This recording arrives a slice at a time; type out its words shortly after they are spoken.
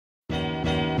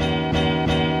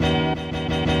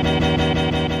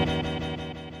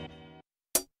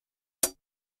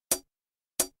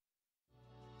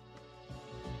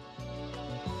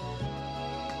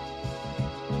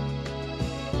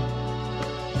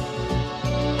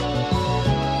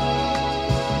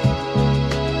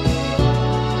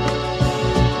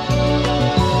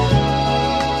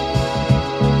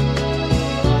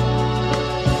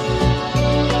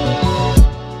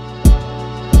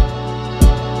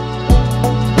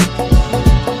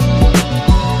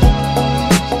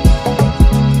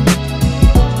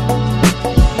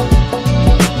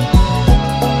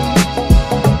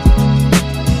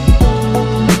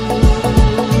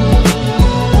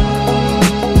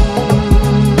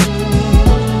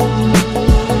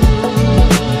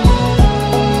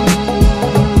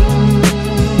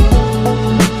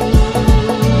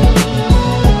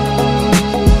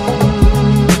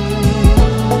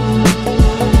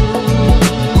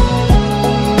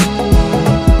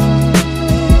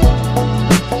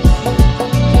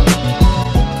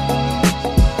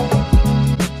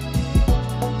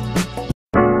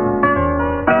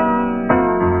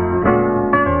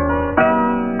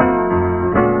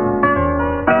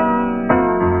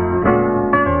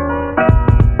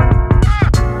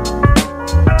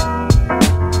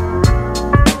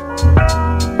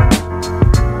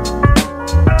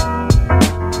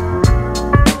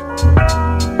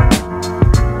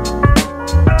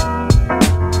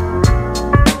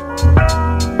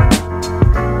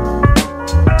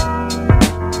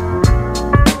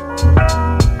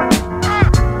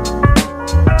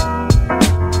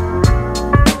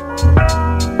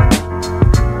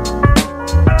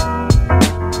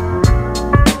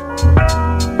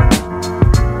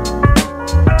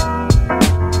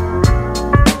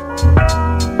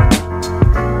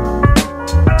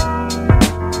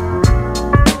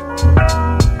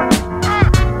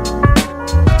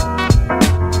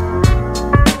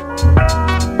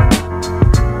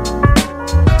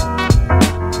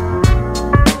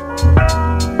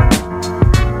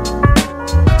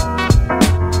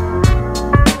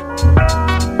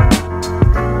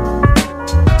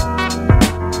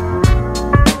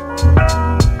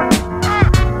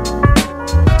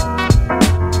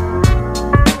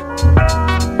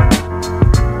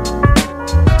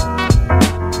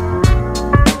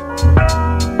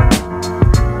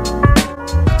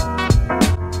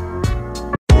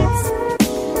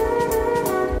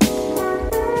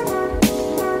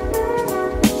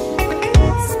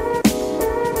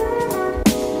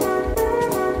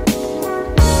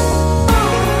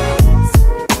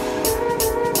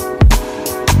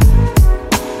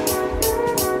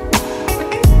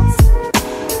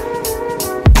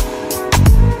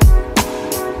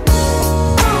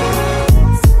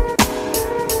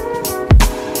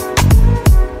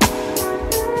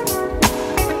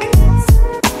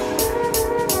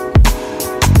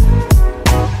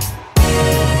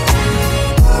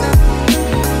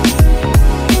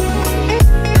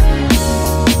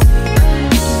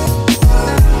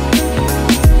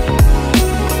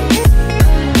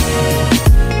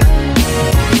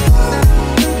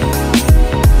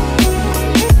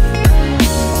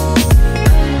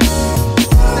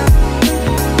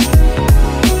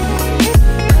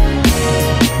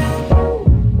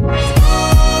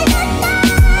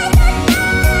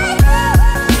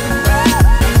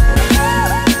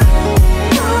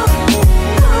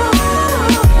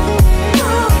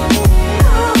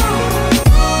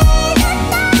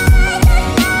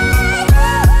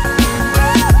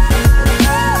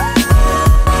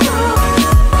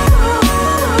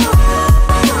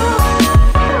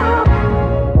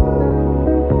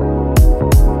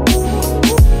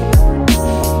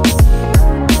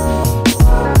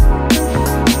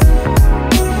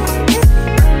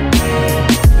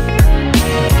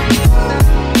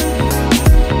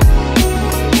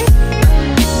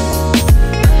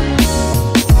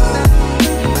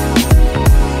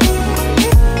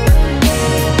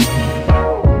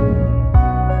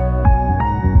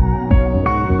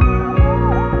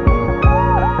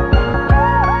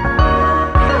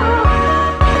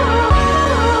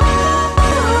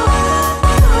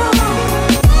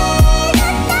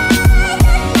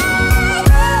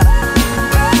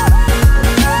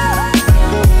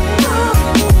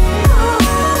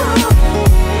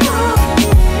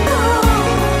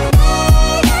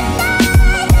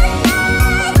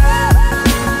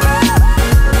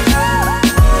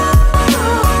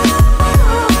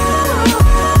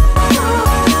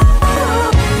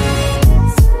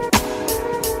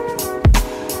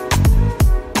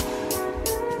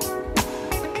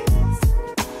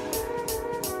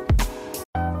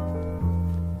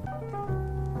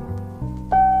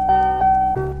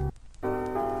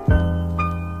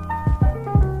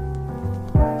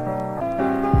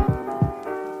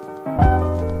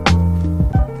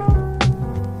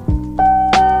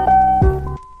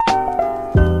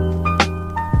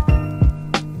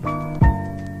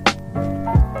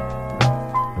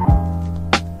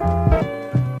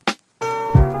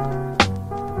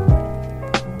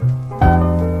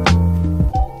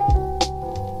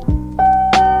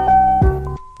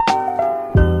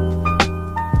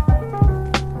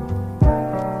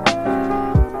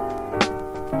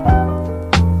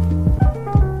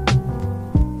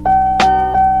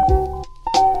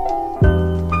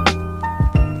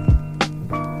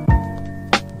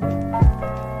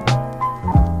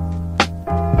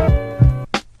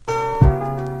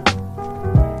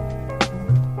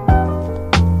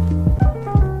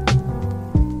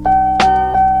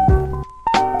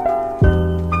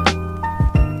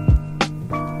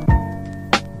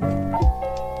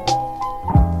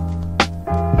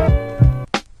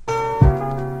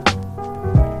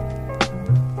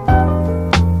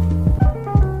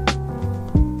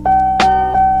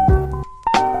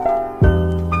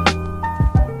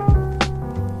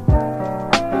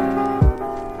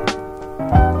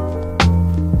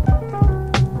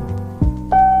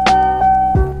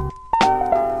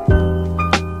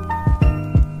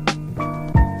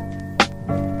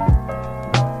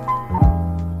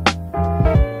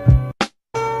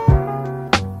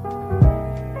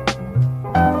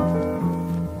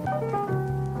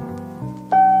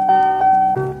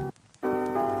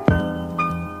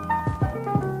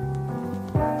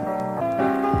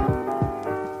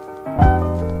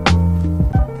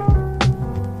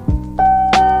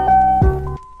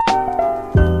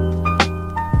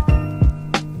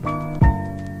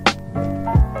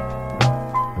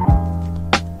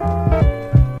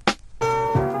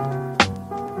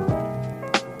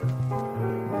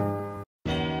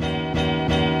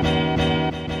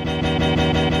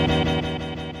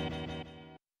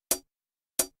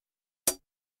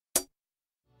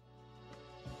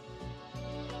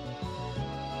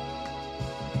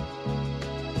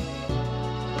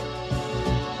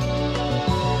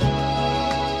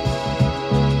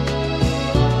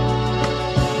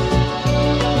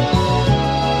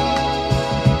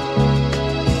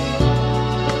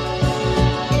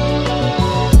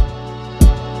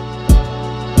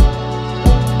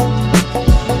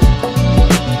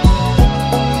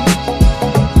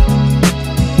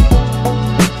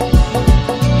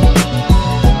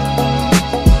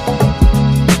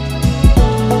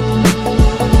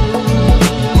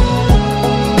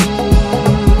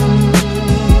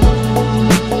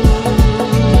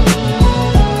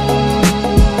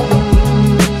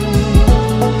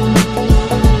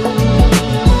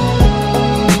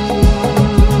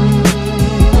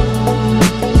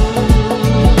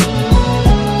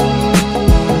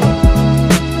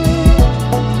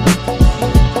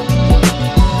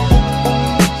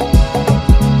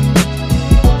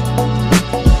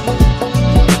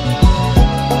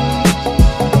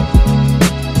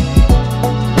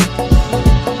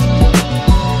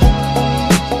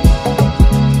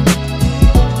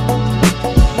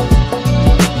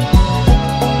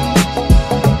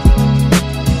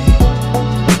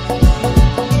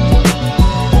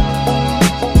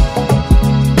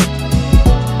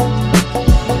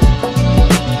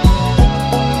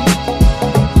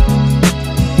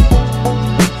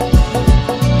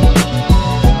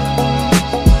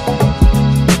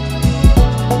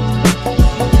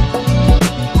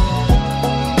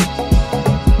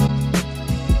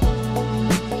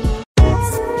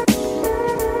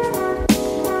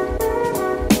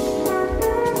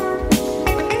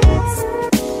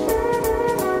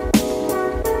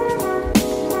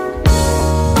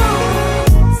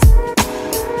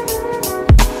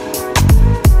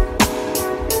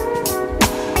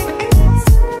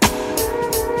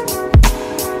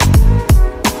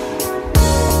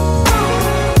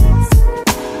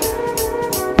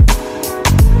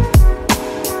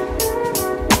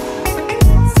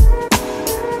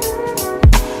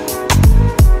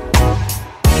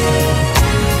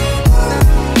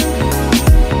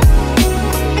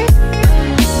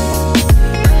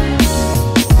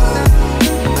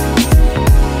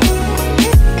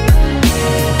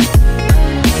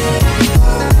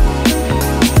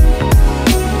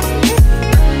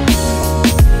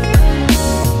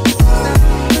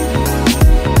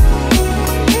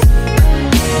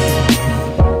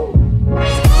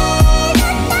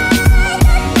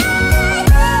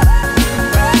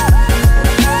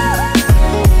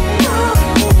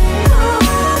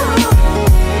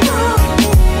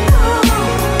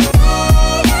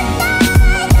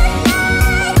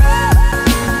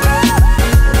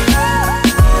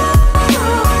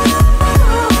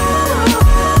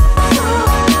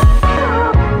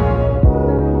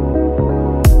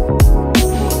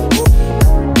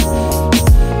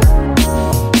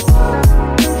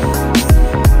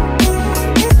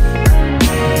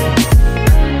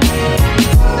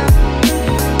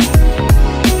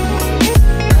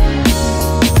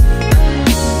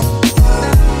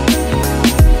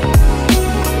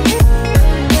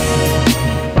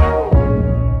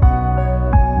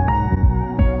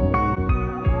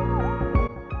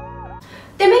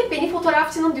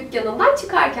dükkanından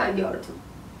çıkarken gördüm.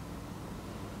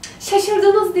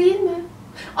 Şaşırdınız değil mi?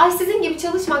 Ay sizin gibi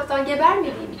çalışmaktan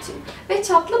gebermediğim için ve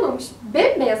çatlamamış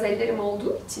bembeyaz ellerim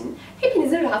olduğu için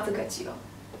hepinizin rahatı kaçıyor.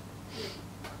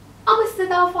 Ama size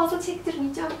daha fazla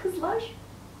çektirmeyeceğim kızlar.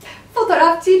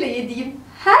 Fotoğrafçıyla yediğim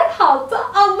her haltı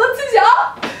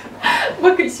anlatacağım.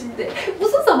 Bakın şimdi,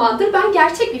 uzun zamandır ben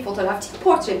gerçek bir fotoğrafçıyla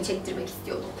portremi çektirmek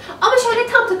istiyordum. Ama şöyle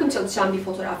tam takım çalışan bir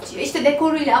fotoğrafçıya, işte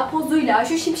dekoruyla, pozuyla,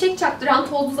 şu şimşek çaktıran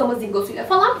tozlu zamazingosuyla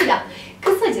falan filan.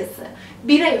 Kısacası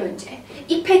bir ay önce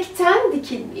ipekten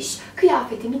dikilmiş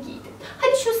kıyafetimi giydim.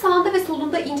 Hani şu sağında ve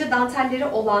solunda ince dantelleri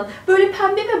olan, böyle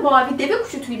pembe ve mavi deve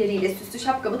kuşu tüyleriyle süslü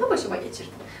şapkamı da başıma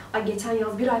geçirdim. Ay geçen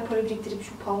yaz bir ay para biriktirip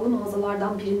şu pahalı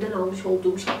mağazalardan birinden almış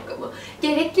olduğum şapkamı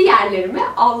gerekli yerlerime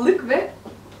allık ve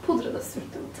pudra da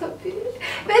sürdüm tabii.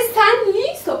 Ve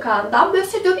Senli sokağından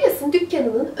Mösyö Dövias'ın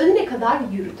dükkanının önüne kadar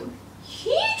yürüdüm.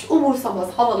 Hiç umursamaz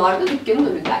havalarda dükkanın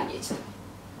önünden geçtim.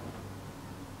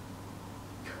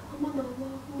 Aman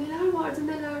Allah'ım, neler vardı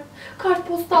neler.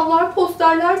 Kartpostallar,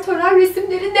 posterler, tören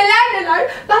resimleri, neler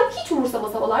neler. Ben hiç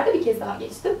umursamaz havalarda bir kez daha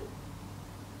geçtim.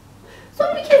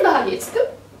 Sonra bir kez daha geçtim.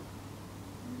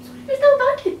 Sonra birden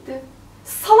dank etti.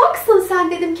 Salaksın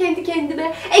sen dedim kendi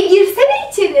kendime. Girsene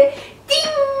içeri.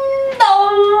 Ding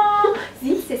dong.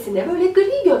 Zil sesine böyle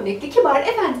gri gömlekli kibar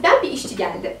efendiden bir işçi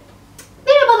geldi.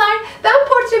 Merhabalar, ben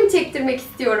portremi çektirmek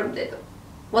istiyorum dedim.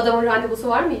 Madamın randevusu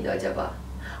var mıydı acaba?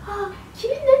 Ha,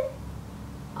 kiminle?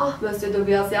 Ah, Mösyö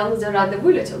Dövias yalnızca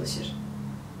randevuyla çalışır.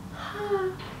 Ha,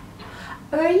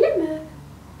 öyle mi?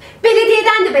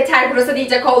 Belediyeden de beter burası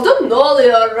diyecek oldum. Ne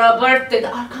oluyor Robert dedi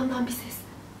arkamdan bir ses.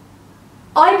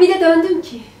 Ay bir de döndüm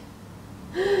ki.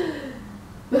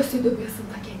 Mösyö Dövias'ın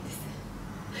da kendisi.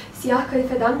 Siyah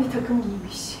kalifeden bir takım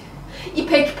giymiş.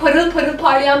 İpek parıl parıl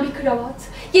parlayan bir kravat.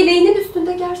 Yeleğinin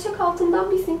üstünde gerçek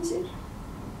altından bir zincir.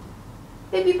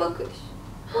 Ve bir bakış.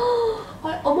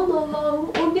 Ay aman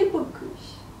Allah'ım, o ne bakış.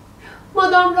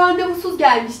 Madam randevusuz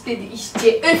gelmiş dedi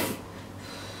işçi. Öf!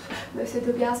 Mösyö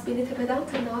Dövias beni tepeden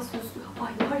tırnağa süslüyor.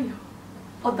 Ay var ya,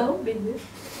 adam beni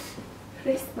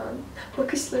resmen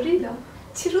bakışlarıyla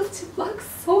çırılçıplak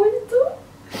soydu.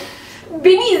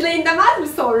 Beni izleyin demez mi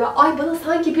sonra? Ay bana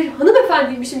sanki bir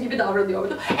hanımefendiymişim gibi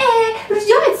davranıyordu.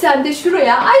 Rica etsem de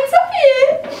şuraya. Ay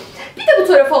tabii. Bir de bu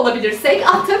tarafa alabilirsek.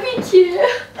 Ah tabii ki.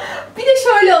 Bir de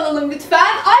şöyle alalım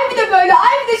lütfen. Ay bir de böyle.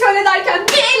 Ay bir de şöyle derken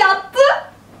bir el attı.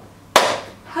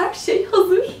 Her şey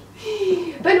hazır.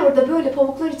 Ben orada böyle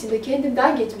pamuklar içinde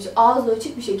kendimden geçmiş, ağzı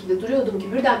açık bir şekilde duruyordum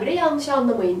ki birdenbire yanlış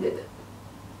anlamayın dedi.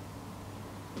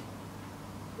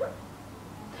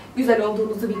 Güzel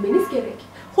olduğunuzu bilmeniz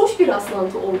gerek. Hoş bir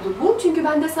rastlantı oldu bu. Çünkü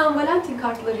ben de San Valentin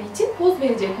kartları için poz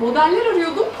verecek modeller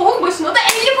arıyordum. Poz başına da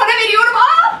 50 para veriyorum.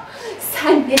 Aa!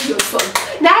 Sen ne diyorsun?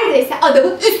 Neredeyse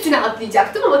adamın üstüne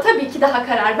atlayacaktım ama tabii ki daha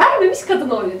karar vermemiş kadın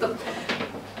oynadım.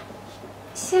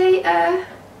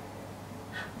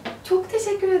 Çok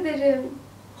teşekkür ederim.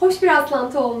 Hoş bir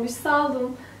rastlantı olmuş, sağ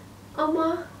olun.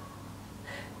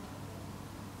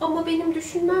 Ama benim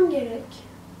düşünmem gerek.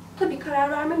 Tabii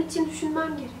karar vermem için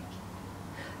düşünmem gerek.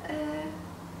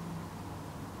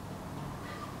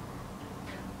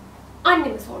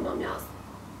 Anneme sormam lazım.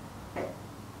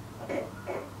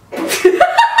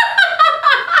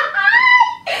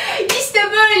 İşte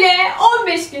böyle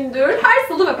 15 gündür her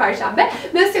salı ve perşembe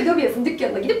Mösyö Dövias'ın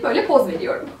dükkanına gidip böyle poz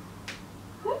veriyorum.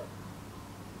 Hı?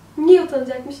 Niye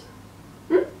utanacakmışım?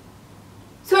 Hı?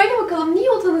 Söyle bakalım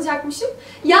niye utanacakmışım?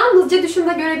 Yalnızca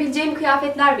düşümde görebileceğim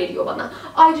kıyafetler veriyor bana.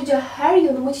 Ayrıca her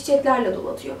yanımı çiçeklerle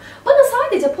donatıyor. Bana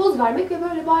sadece poz vermek ve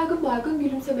böyle baygın baygın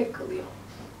gülümsemek kalıyor.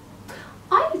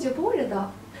 Ayrıca bu arada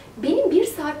benim bir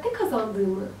saatte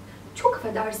kazandığımı, çok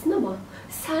affedersin ama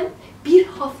sen bir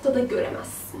haftada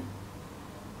göremezsin.